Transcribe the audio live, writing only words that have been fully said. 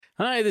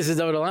Hi, this is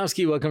David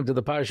Olamsky. Welcome to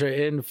the Parsha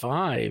in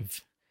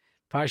 5.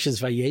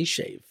 Parsha's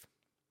Vayeshev.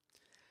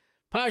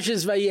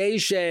 Parsha's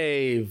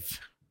Vayeshev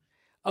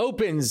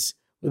opens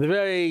with a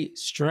very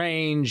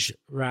strange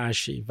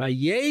Rashi.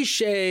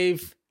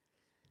 Vayeshev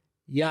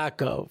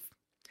Yaakov.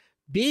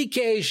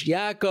 Bikesh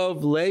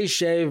Yaakov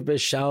leishev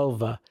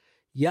b'shalva.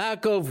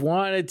 Yaakov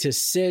wanted to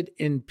sit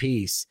in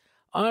peace.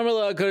 Amar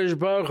la HaKadosh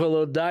Baruch Hu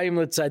lo daim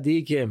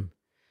l'tzadikim.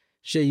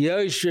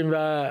 Sheyoshvim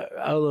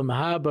v'olam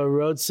haba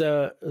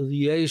rotza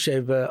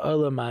yeshev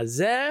v'olam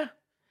hazeh.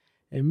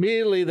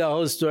 Immediately the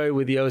whole story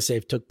with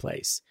Yosef took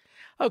place.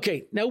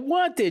 Okay, now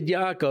what did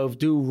Yaakov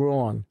do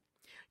wrong?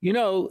 You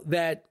know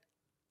that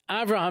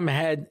Abraham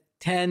had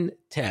 10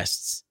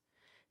 tests.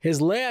 His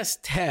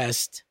last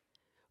test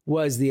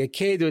was the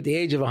Akedah at the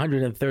age of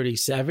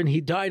 137.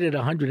 He died at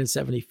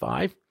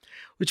 175,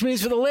 which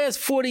means for the last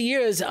 40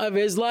 years of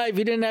his life,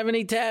 he didn't have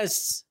any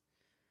tests.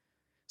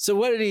 So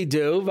what did he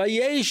do?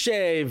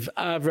 Vayeshev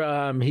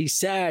Avraham. He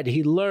sat,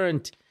 he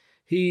learned,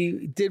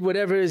 he did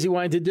whatever it is he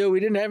wanted to do.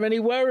 He didn't have any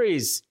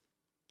worries.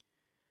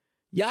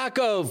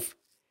 Yaakov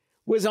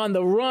was on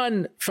the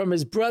run from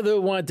his brother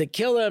who wanted to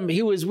kill him.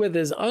 He was with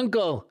his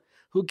uncle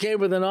who came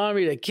with an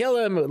army to kill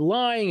him,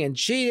 lying and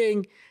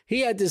cheating.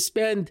 He had to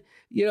spend,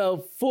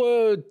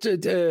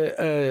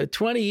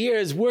 20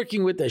 years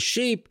working with the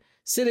sheep,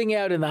 sitting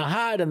out in the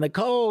hot and the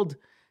cold.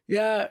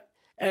 Yeah.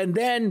 And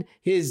then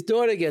his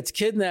daughter gets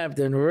kidnapped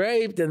and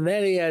raped, and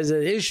then he has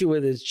an issue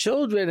with his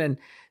children, and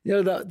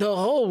the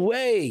whole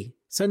way.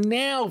 So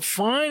now,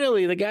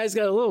 finally, the guy's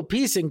got a little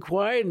peace and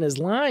quiet in his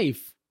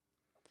life.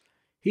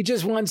 He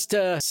just wants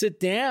to sit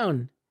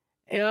down.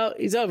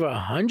 He's over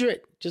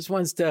 100. Just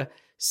wants to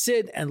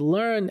sit and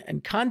learn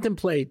and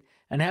contemplate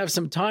and have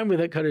some time with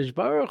HaKadosh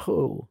Baruch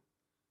Hu.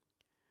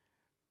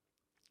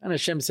 And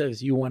Hashem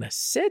says, you want to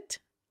sit?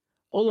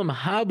 Olam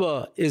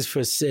Haba is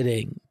for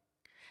sitting.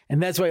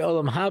 And that's why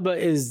Olam Haba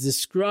is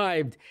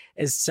described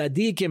as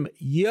tzadikim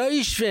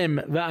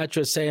yoshvim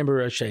v'atroseim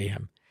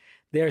b'rosheim.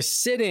 They're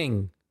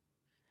sitting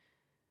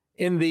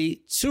in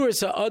the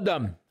Tzuras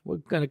HaAdam. We're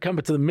going to come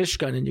to the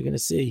Mishkan, and you're going to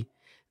see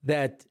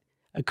that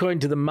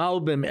according to the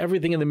Malbim,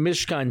 everything in the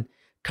Mishkan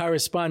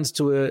corresponds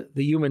to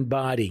the human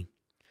body.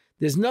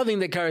 There's nothing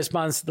that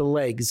corresponds to the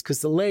legs,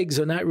 because the legs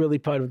are not really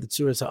part of the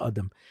Tzuras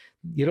HaAdam.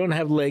 You don't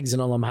have legs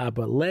in Olam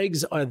Haba.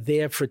 Legs are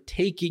there for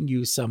taking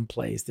you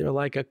someplace. They're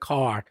like a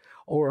car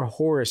or a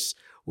horse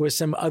or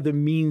some other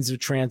means of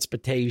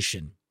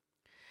transportation.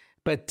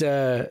 But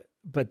they're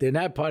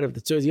not part of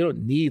the Tzuras. You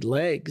don't need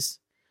legs.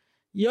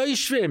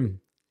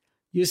 Yoshvim.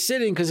 You're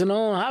sitting because in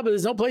Olam Haba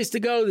there's no place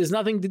to go. There's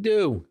nothing to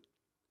do.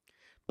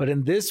 But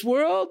in this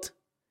world,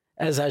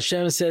 as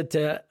Hashem said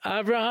to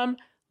Abraham,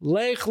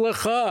 Lech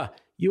lecha.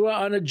 You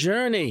are on a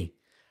journey.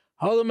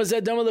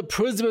 There's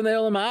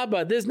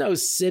no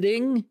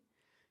sitting.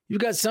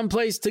 You've got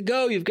someplace to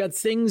go. You've got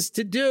things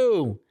to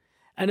do.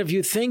 And if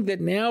you think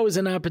that now is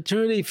an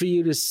opportunity for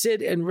you to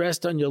sit and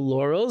rest on your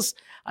laurels,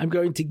 I'm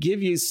going to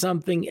give you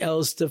something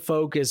else to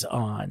focus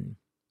on.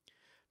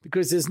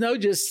 Because there's no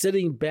just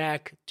sitting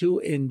back to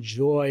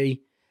enjoy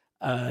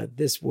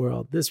this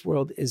world. This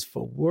world is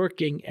for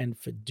working and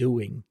for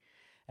doing.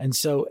 And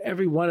so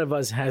every one of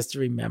us has to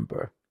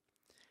remember.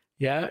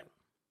 Yeah.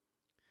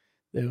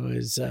 There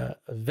was a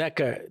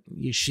Veka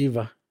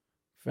yeshiva, a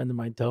friend of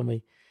mine told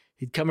me.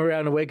 He'd come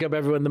around and wake up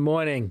everyone in the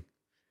morning.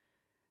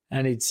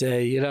 And he'd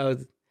say,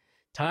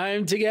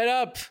 time to get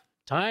up,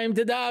 time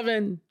to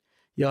daven.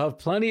 You'll have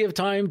plenty of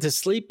time to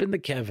sleep in the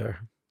kever.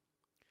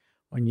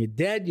 When you're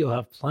dead, you'll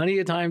have plenty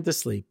of time to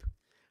sleep.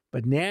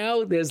 But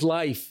now there's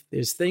life.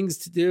 There's things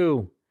to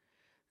do.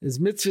 There's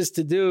mitzvahs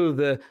to do.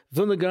 The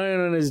Vilna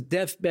Gaon on his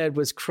deathbed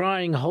was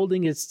crying,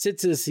 holding his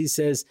tzitzis. He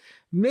says,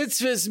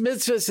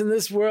 mitzvahs in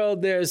this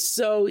world, they're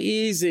so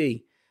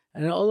easy.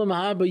 And in Olam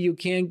Haba, you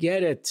can't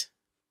get it.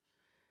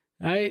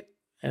 Right?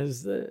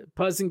 As the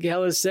Pasuk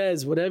Keller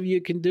says, whatever you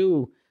can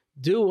do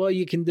all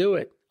you can do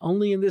it.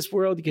 Only in this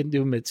world you can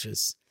do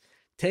mitzvahs.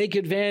 Take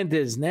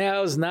advantage.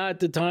 Now's not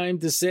the time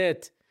to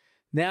sit.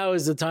 Now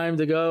is the time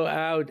to go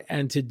out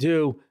and to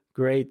do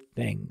great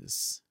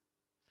things.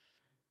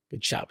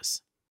 Good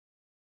Shabbos.